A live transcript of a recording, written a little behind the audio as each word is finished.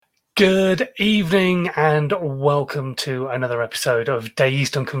Good evening and welcome to another episode of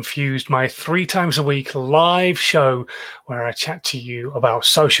Dazed and Confused, my 3 times a week live show where I chat to you about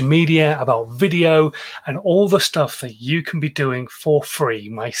social media, about video, and all the stuff that you can be doing for free.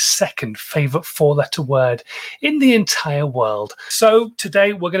 My second favorite 4-letter word in the entire world. So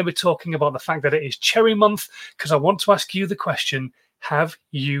today we're going to be talking about the fact that it is cherry month because I want to ask you the question, have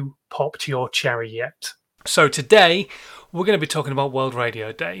you popped your cherry yet? So today we're going to be talking about World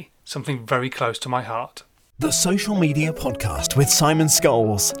Radio Day, something very close to my heart. The Social Media Podcast with Simon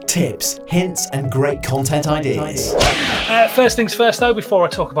Scholes. Tips, hints, and great content ideas. First things first, though, before I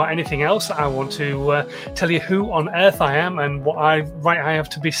talk about anything else, I want to tell you who on earth I am and what I have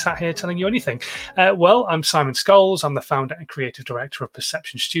to be sat here telling you anything. Well, I'm Simon Scholes. I'm the founder and creative director of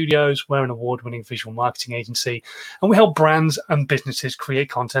Perception Studios. We're an award-winning visual marketing agency, and we help brands and businesses create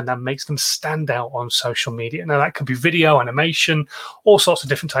content that makes them stand out on social media. Now, that could be video, animation, all sorts of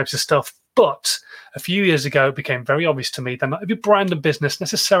different types of stuff. But a few years ago, it became very obvious to me that not every brand and business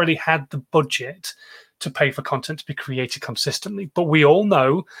necessarily had the budget to pay for content to be created consistently. But we all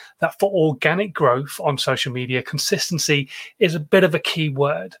know that for organic growth on social media, consistency is a bit of a key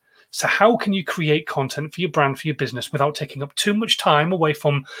word. So how can you create content for your brand, for your business, without taking up too much time away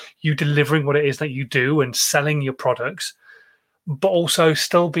from you delivering what it is that you do and selling your products, but also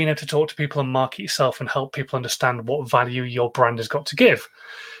still being able to talk to people and market yourself and help people understand what value your brand has got to give?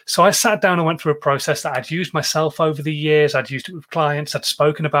 So I sat down and went through a process that I'd used myself over the years. I'd used it with clients. I'd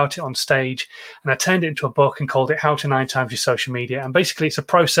spoken about it on stage, and I turned it into a book and called it How to 9 Times Your Social Media. And basically, it's a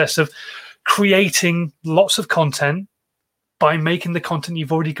process of creating lots of content by making the content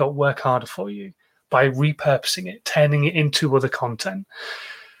you've already got work harder for you, by repurposing it, turning it into other content.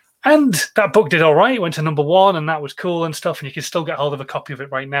 And that book did all right. It went to number 1, and that was cool and stuff. And you can still get hold of a copy of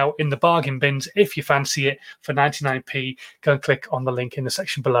it right now in the bargain bins if you fancy it for 99p. Go and click on the link in the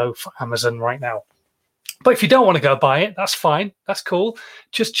section below for Amazon right now. But if you don't want to go buy it, that's fine. That's cool.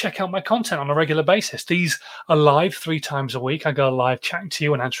 Just check out my content on a regular basis. These are live 3 times a week. I go live chatting to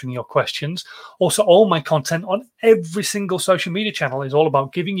you and answering your questions. Also, all my content on every single social media channel is all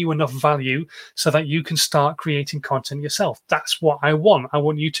about giving you enough value so that you can start creating content yourself. That's what I want. I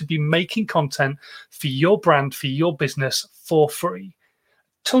want you to be making content for your brand, for your business for free,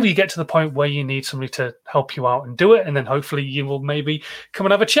 till you get to the point where you need somebody to help you out and do it. And then hopefully you will maybe come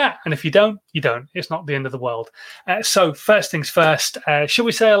and have a chat. And if you don't, you don't. It's not the end of the world. So first things first, shall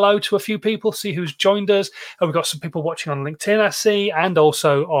we say hello to a few people, see who's joined us? We've got some people watching on LinkedIn, I see, and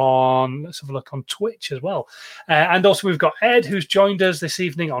also on, let's have a look on Twitch as well. And also we've got Ed, who's joined us this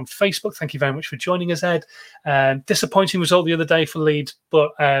evening on Facebook. Thank you very much for joining us, Ed. Disappointing result the other day for Leeds,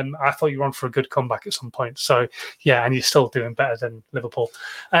 but I thought you were on for a good comeback at some point. So yeah, and you're still doing better than Liverpool.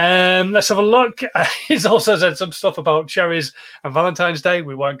 Let's have a look. He's also said some stuff about cherries and Valentine's Day.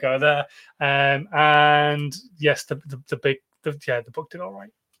 We won't go there. And yes, the book did all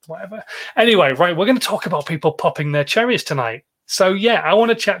right. Whatever. Anyway, right, we're going to talk about people popping their cherries tonight. So yeah, I want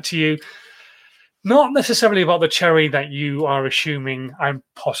to chat to you not necessarily about the cherry that you are assuming I'm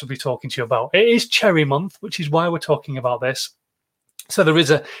possibly talking to you about. It is cherry month, which is why we're talking about this. So there is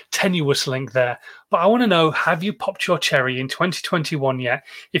a tenuous link there. But I want to know, have you popped your cherry in 2021 yet?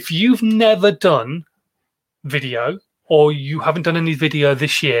 If you've never done video or you haven't done any video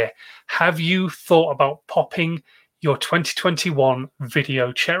this year, have you thought about popping your 2021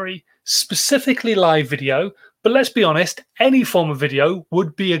 video cherry? Specifically live video, but let's be honest, any form of video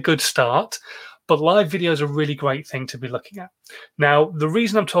would be a good start. But live video is a really great thing to be looking at. Now, the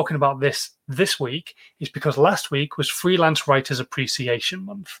reason I'm talking about this week is because last week was Freelance Writers Appreciation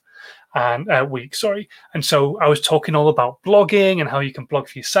Month and week. And so I was talking all about blogging and how you can blog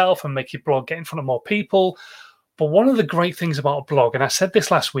for yourself and make your blog get in front of more people. But one of the great things about a blog, and I said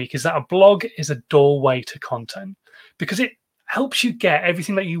this last week, is that a blog is a doorway to content because it helps you get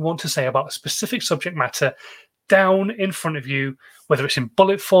everything that you want to say about a specific subject matter down in front of you, whether it's in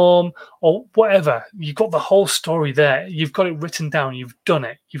bullet form or whatever. You've got the whole story there. You've got it written down. You've done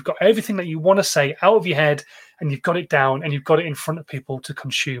it. You've got everything that you want to say out of your head, and you've got it down, and you've got it in front of people to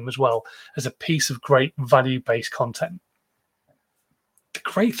consume as well as a piece of great value-based content. The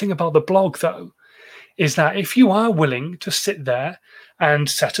great thing about the blog, though, is that if you are willing to sit there and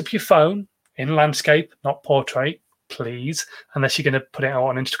set up your phone in landscape, not portrait, please, unless you're going to put it out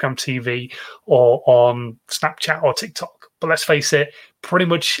on Instagram TV or on Snapchat or TikTok. But let's face it, pretty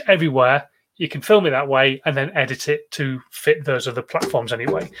much everywhere you can film it that way and then edit it to fit those other platforms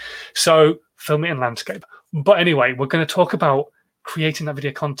anyway. So film it in landscape. But anyway, we're going to talk about creating that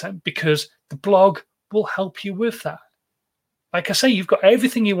video content because the blog will help you with that. Like I say, you've got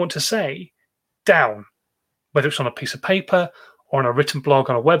everything you want to say down, whether it's on a piece of paper or on a written blog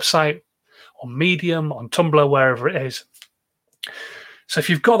on a website, on Medium, on Tumblr, wherever it is. So if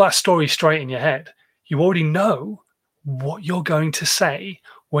you've got that story straight in your head, you already know what you're going to say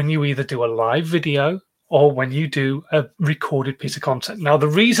when you either do a live video or when you do a recorded piece of content. Now, the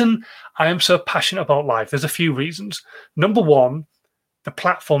reason I am so passionate about live, there's a few reasons. Number one, the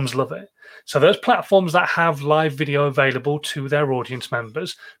platforms love it. So those platforms that have live video available to their audience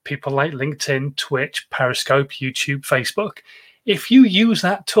members, people like LinkedIn, Twitch, Periscope, YouTube, Facebook, if you use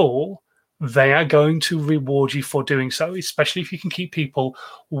that tool, they are going to reward you for doing so, especially if you can keep people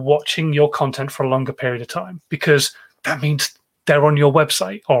watching your content for a longer period of time, because that means they're on your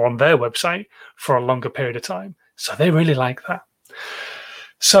website or on their website for a longer period of time. So they really like that.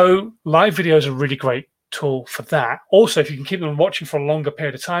 So live video is a really great tool for that. Also, if you can keep them watching for a longer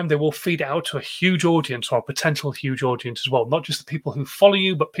period of time, they will feed it out to a huge audience or a potential huge audience as well. Not just the people who follow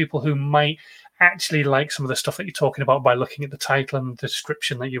you, but people who might actually like some of the stuff that you're talking about by looking at the title and the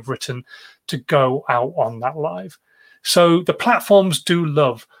description that you've written to go out on that live. So the platforms do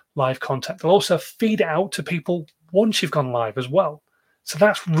love live content. They'll also feed it out to people once you've gone live as well. So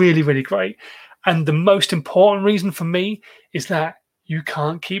that's really, really great. And the most important reason for me is that you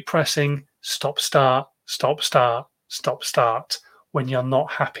can't keep pressing stop, start, stop, start, stop, start when you're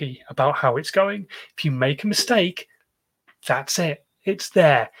not happy about how it's going. If you make a mistake, that's it. It's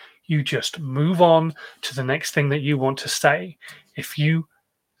there. You just move on to the next thing that you want to say. If you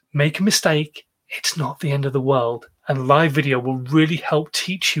make a mistake, it's not the end of the world. And live video will really help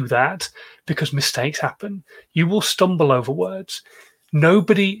teach you that, because mistakes happen. You will stumble over words.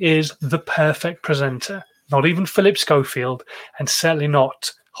 Nobody is the perfect presenter, not even Philip Schofield, and certainly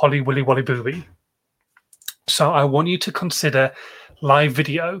not Holly Willy Wally Booby. So I want you to consider live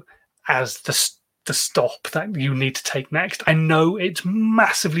video as the stop that you need to take next. I know it's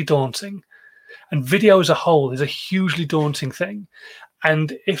massively daunting, and video as a whole is a hugely daunting thing.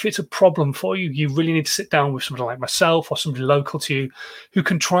 And if it's a problem for you, you really need to sit down with somebody like myself or somebody local to you who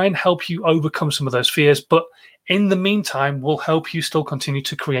can try and help you overcome some of those fears. But in the meantime, we'll help you still continue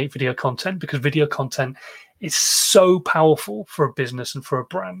to create video content, because video content is so powerful for a business and for a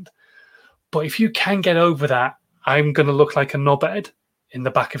brand. But if you can get over that, I'm going to look like a knobhead in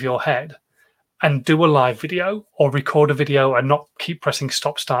the back of your head, and do a live video or record a video and not keep pressing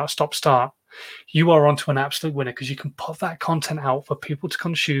stop, start, you are onto an absolute winner, because you can put that content out for people to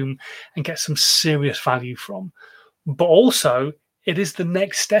consume and get some serious value from. But also, it is the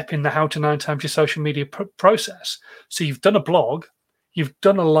next step in the How to 9 Times Your Social Media process. So you've done a blog, you've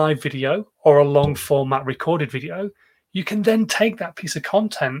done a live video or a long format recorded video. You can then take that piece of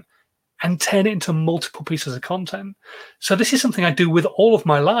content and turn it into multiple pieces of content. So this is something I do with all of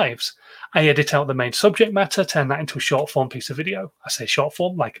my lives. I edit out the main subject matter, turn that into a short form piece of video. I say short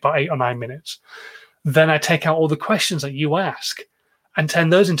form, like about 8 or 9 minutes. Then I take out all the questions that you ask and turn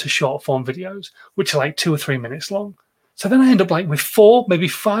those into short form videos, which are like 2 or 3 minutes long. So then I end up like with 4, maybe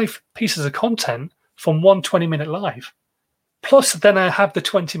 5 pieces of content from one 20-minute live. Plus then I have the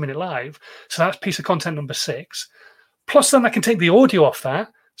 20-minute live. So that's piece of content number 6. Plus then I can take the audio off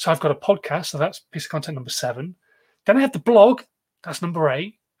that. So I've got a podcast, so that's piece of content number 7. Then I have the blog, that's number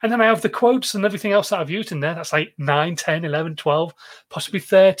 8. And then I have the quotes and everything else that I've used in there. That's like 9, 10, 11, 12, possibly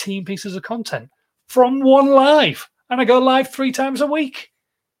 13 pieces of content from one live. And I go live 3 times a week.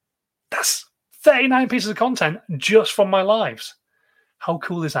 That's 39 pieces of content just from my lives. How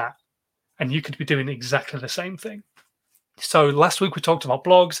cool is that? And you could be doing exactly the same thing. So last week we talked about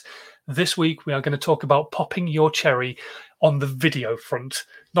blogs. This week we are going to talk about popping your cherry on the video front.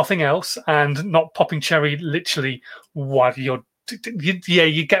 Nothing else, and not popping cherry literally while you're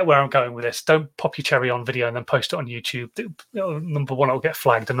you get where I'm going with this. Don't pop your cherry on video and then post it on YouTube. Number 1, it'll get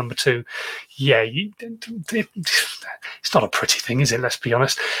flagged, and number 2, it's not a pretty thing, is it? Let's be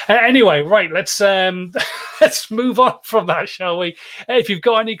honest. Anyway, right, let's move on from that, shall we? If you've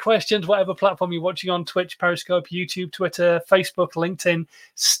got any questions, whatever platform you're watching on, Twitch, Periscope, YouTube, Twitter, Facebook, LinkedIn,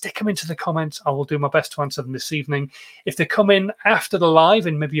 stick them into the comments. I will do my best to answer them this evening. If they come in after the live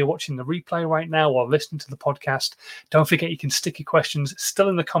and maybe you're watching the replay right now or listening to the podcast, don't forget you can stick your questions still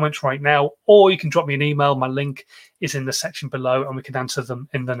in the comments right now, or you can drop me an email. My link is in the section below and we can answer them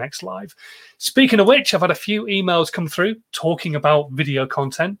in the next live. Speaking of which, I've had a few emails come through talking about video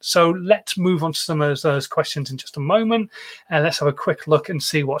content. So let's move on to some of those questions in just a moment. And let's have a quick look and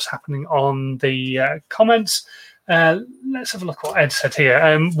see what's happening on the comments. Let's have a look what Ed said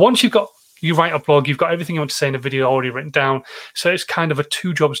here. Once you write a blog, you've got everything you want to say in a video already written down. So it's kind of a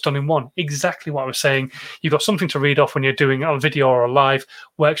 2 jobs done in one. Exactly what I was saying. You've got something to read off when you're doing a video or a live.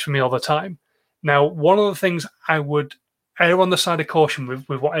 Works for me all the time. Now, one of the things I would err on the side of caution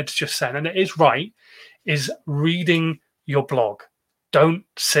with what Ed's just said, and it is right, is reading your blog. Don't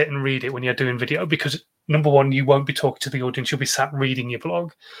sit and read it when you're doing video, because number one, you won't be talking to the audience. You'll be sat reading your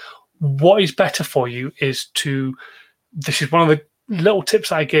blog. What is better for you is this is one of the little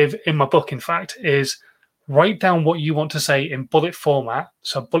tips I give in my book, in fact, is write down what you want to say in bullet format.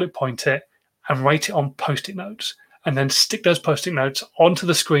 So bullet point it and write it on Post-it notes, and then stick those Post-it notes onto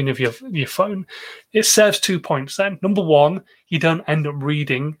the screen of your phone. It serves 2 points then. Number one, you don't end up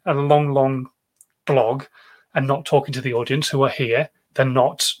reading a long blog and not talking to the audience who are here. They're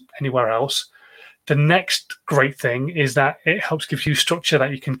not anywhere else. The next great thing is that it helps give you structure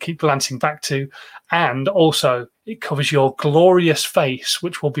that you can keep glancing back to. And also, it covers your glorious face,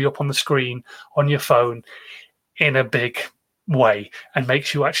 which will be up on the screen on your phone in a big way, and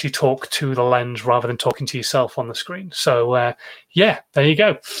makes you actually talk to the lens rather than talking to yourself on the screen. So, there you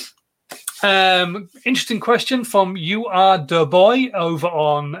go. Interesting question from You Are The Boy over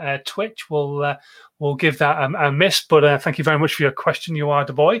on Twitch. We'll give that a miss, but thank you very much for your question, You Are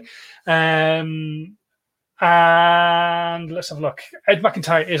The Boy. And let's have a look. Ed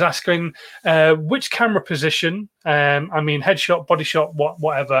McIntyre is asking which camera position, headshot, body shot,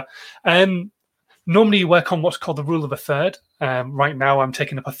 whatever. Normally you work on what's called the rule of a third. Right now I'm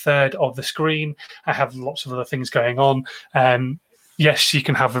taking up a third of the screen. I have lots of other things going on. Yes, you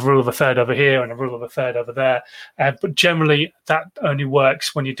can have a rule of a third over here and a rule of a third over there. But generally, that only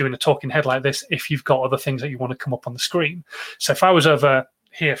works when you're doing a talking head like this if you've got other things that you want to come up on the screen. So if I was over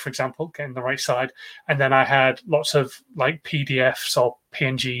here, for example, getting the right side, and then I had lots of like PDFs or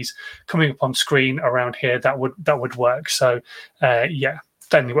PNGs coming up on screen around here, that would work. So,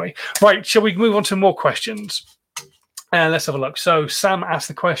 Anyway, right, shall we move on to more questions? Let's have a look. So Sam asked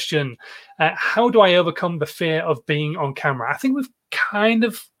the question, how do I overcome the fear of being on camera? I think we've kind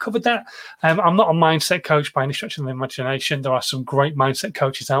of covered that. I'm not a mindset coach by any stretch of the imagination. There are some great mindset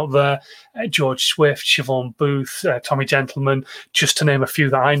coaches out there. George Swift, Siobhan Booth, Tommy Gentleman, just to name a few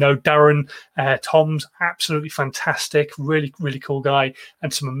that I know. Darren Tom's absolutely fantastic, really, really cool guy,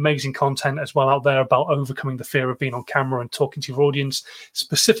 and some amazing content as well out there about overcoming the fear of being on camera and talking to your audience,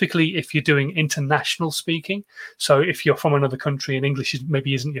 specifically if you're doing international speaking. So if you're from another country and English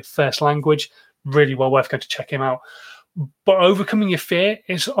maybe isn't your first language, really well worth going to check him out. But overcoming your fear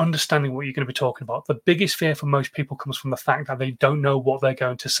is understanding what you're going to be talking about. The biggest fear for most people comes from the fact that they don't know what they're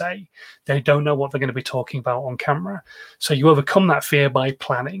going to say. They don't know what they're going to be talking about on camera. So you overcome that fear by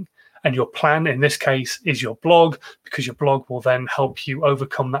planning. And your plan in this case is your blog, because your blog will then help you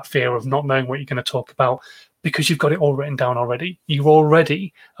overcome that fear of not knowing what you're going to talk about, because you've got it all written down already. You're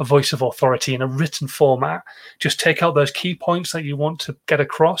already a voice of authority in a written format. Just take out those key points that you want to get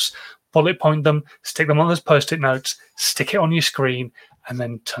across, bullet point them, stick them on those Post-it notes, stick it on your screen, and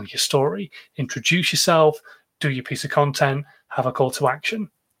then tell your story. Introduce yourself, do your piece of content, have a call to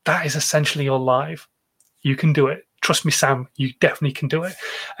action. That is essentially your live. You can do it. Trust me, Sam, you definitely can do it.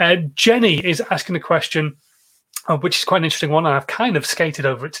 Jenny is asking a question, which is quite an interesting one, and I've kind of skated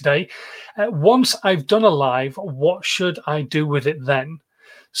over it today. Once I've done a live, what should I do with it then?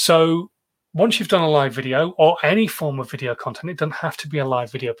 So once you've done a live video or any form of video content, it doesn't have to be a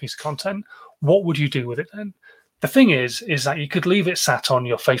live video piece of content. What would you do with it then? The thing is that you could leave it sat on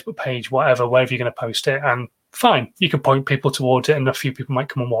your Facebook page, wherever you're going to post it, and fine, you can point people towards it and a few people might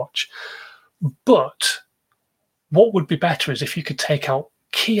come and watch. But what would be better is if you could take out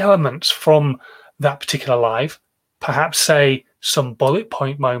key elements from that particular live, perhaps say some bullet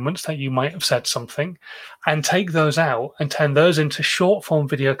point moments that you might have said something, and take those out and turn those into short form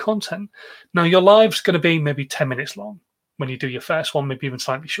video content. Now, your live's going to be maybe 10 minutes long. When you do your first one, maybe even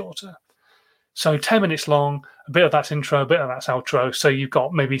slightly shorter. So 10 minutes long, a bit of that's intro, a bit of that's outro. So you've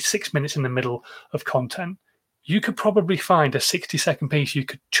got maybe 6 minutes in the middle of content. You could probably find a 60-second piece you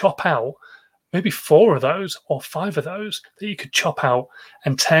could chop out, maybe 4 of those or 5 of those that you could chop out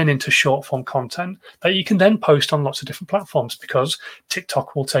and turn into short form content that you can then post on lots of different platforms, because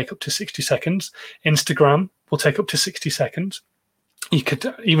TikTok will take up to 60 seconds. Instagram will take up to 60 seconds. You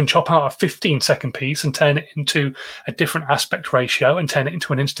could even chop out a 15-second piece and turn it into a different aspect ratio and turn it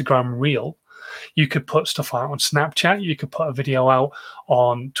into an Instagram reel. You could put stuff out on Snapchat. You could put a video out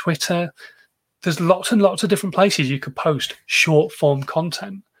on Twitter. There's lots and lots of different places you could post short form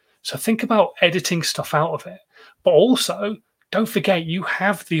content. So think about editing stuff out of it. But also, don't forget, you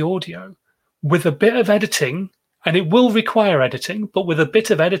have the audio. With a bit of editing, and it will require editing, but with a bit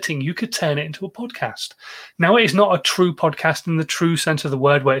of editing, you could turn it into a podcast. Now, it is not a true podcast in the true sense of the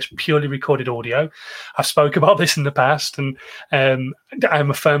word, where it's purely recorded audio. I've spoke about this in the past, and I'm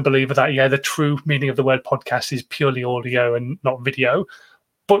a firm believer that, the true meaning of the word podcast is purely audio and not video.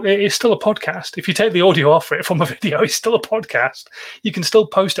 but it is still a podcast. If you take the audio off it from a video, it's still a podcast. You can still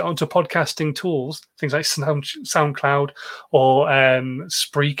post it onto podcasting tools, things like SoundCloud or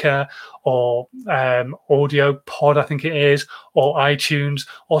Spreaker or Audio Pod, I think it is, or iTunes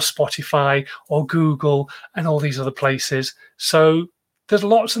or Spotify or Google and all these other places. So there's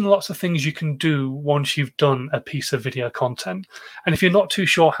lots and lots of things you can do once you've done a piece of video content. And if you're not too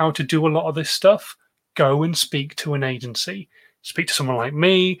sure how to do a lot of this stuff, go and speak to an agency. Speak to someone like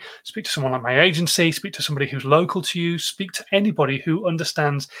me, speak to someone like my agency, speak to somebody who's local to you, speak to anybody who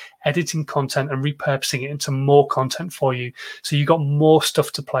understands editing content and repurposing it into more content for you. So you've got more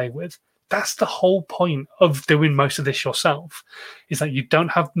stuff to play with. That's the whole point of doing most of this yourself, is that you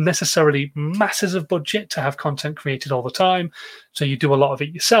don't have necessarily masses of budget to have content created all the time. So you do a lot of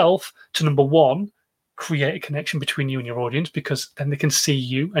it yourself to, number one, create a connection between you and your audience, because then they can see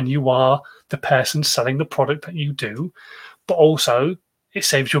you and you are the person selling the product that you do. But also it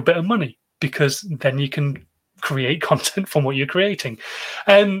saves you a bit of money, because then you can create content from what you're creating.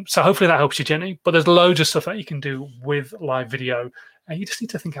 So hopefully that helps you, Jenny. But there's loads of stuff that you can do with live video. And you just need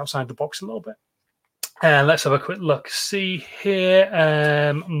to think outside the box a little bit. Let's have a quick look. See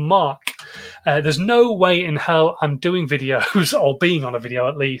here, Mark. There's no way in hell I'm doing videos, or being on a video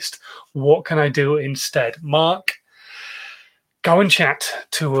at least. What can I do instead? Mark, go and chat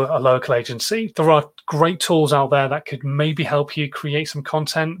to a local agency. There are great tools out there that could maybe help you create some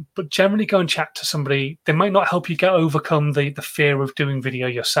content, but generally go and chat to somebody. They might not help you overcome the fear of doing video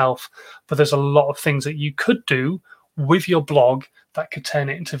yourself, but there's a lot of things that you could do with your blog that could turn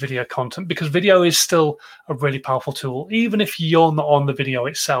it into video content, because video is still a really powerful tool. Even if you're not on the video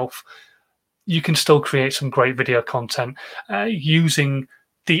itself, you can still create some great video content using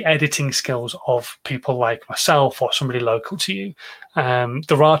the editing skills of people like myself or somebody local to you.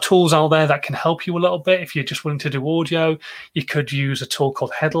 There are tools out there that can help you a little bit. If you're just willing to do audio, you could use a tool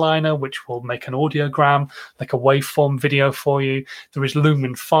called Headliner, which will make an audiogram, like a waveform video for you. There is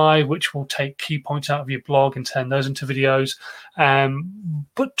Lumen 5, which will take key points out of your blog and turn those into videos.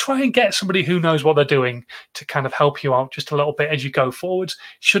 But try and get somebody who knows what they're doing to kind of help you out just a little bit as you go forwards.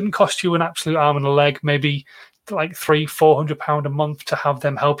 Shouldn't cost you an absolute arm and a leg, maybe like £300-400 a month to have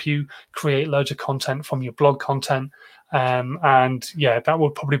them help you create loads of content from your blog content. And yeah, that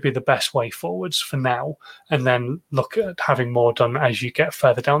would probably be the best way forwards for now, and then look at having more done as you get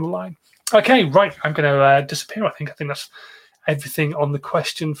further down the line. Okay, right, I'm going to disappear. I think that's everything on the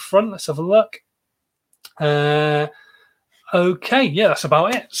question front. Let's have a look. Okay, yeah, that's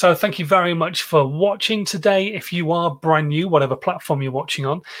about it. So thank you very much for watching today. If you are brand new, whatever platform you're watching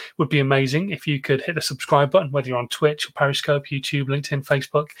on, would be amazing if you could hit the subscribe button, whether you're on Twitch or Periscope, YouTube, LinkedIn,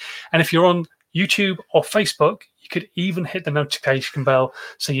 Facebook. And if you're on YouTube or Facebook, you could even hit the notification bell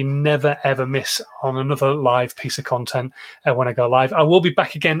so you never, ever miss on another live piece of content when I go live. I will be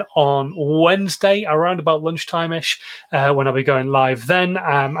back again on Wednesday around about lunchtime-ish when I'll be going live then.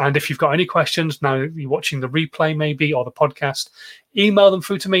 And if you've got any questions, now you're watching the replay maybe or the podcast, email them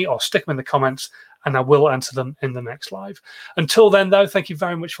through to me or stick them in the comments, and I will answer them in the next live. Until then, though, thank you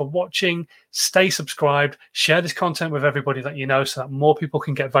very much for watching. Stay subscribed. Share this content with everybody that you know so that more people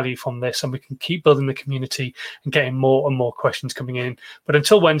can get value from this, and we can keep building the community and getting more and more questions coming in. But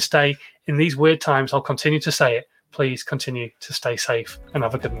until Wednesday, in these weird times, I'll continue to say it. Please continue to stay safe and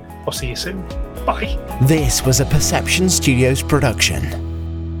have a good one. I'll see you soon. Bye. This was a Perception Studios production.